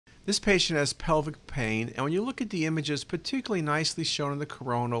This patient has pelvic pain, and when you look at the images, particularly nicely shown in the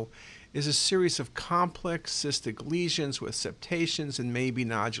coronal, is a series of complex cystic lesions with septations and maybe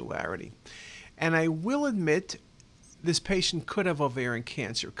nodularity. And I will admit this patient could have ovarian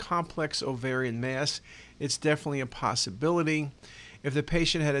cancer, complex ovarian mass. It's definitely a possibility. If the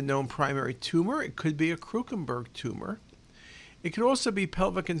patient had a known primary tumor, it could be a Krukenberg tumor. It could also be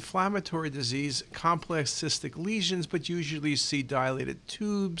pelvic inflammatory disease, complex cystic lesions, but usually you see dilated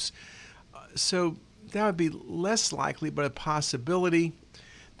tubes. So that would be less likely, but a possibility.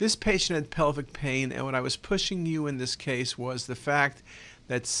 This patient had pelvic pain, and what I was pushing you in this case was the fact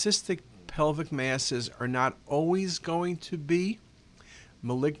that cystic pelvic masses are not always going to be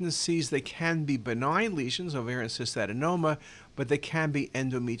malignancies. They can be benign lesions, ovarian cystadenoma, but they can be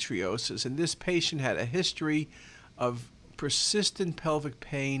endometriosis. And this patient had a history of persistent pelvic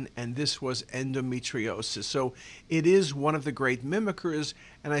pain, and this was endometriosis. So it is one of the great mimickers,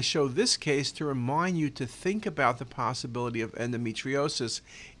 and I show this case to remind you to think about the possibility of endometriosis,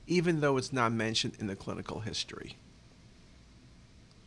 even though it's not mentioned in the clinical history.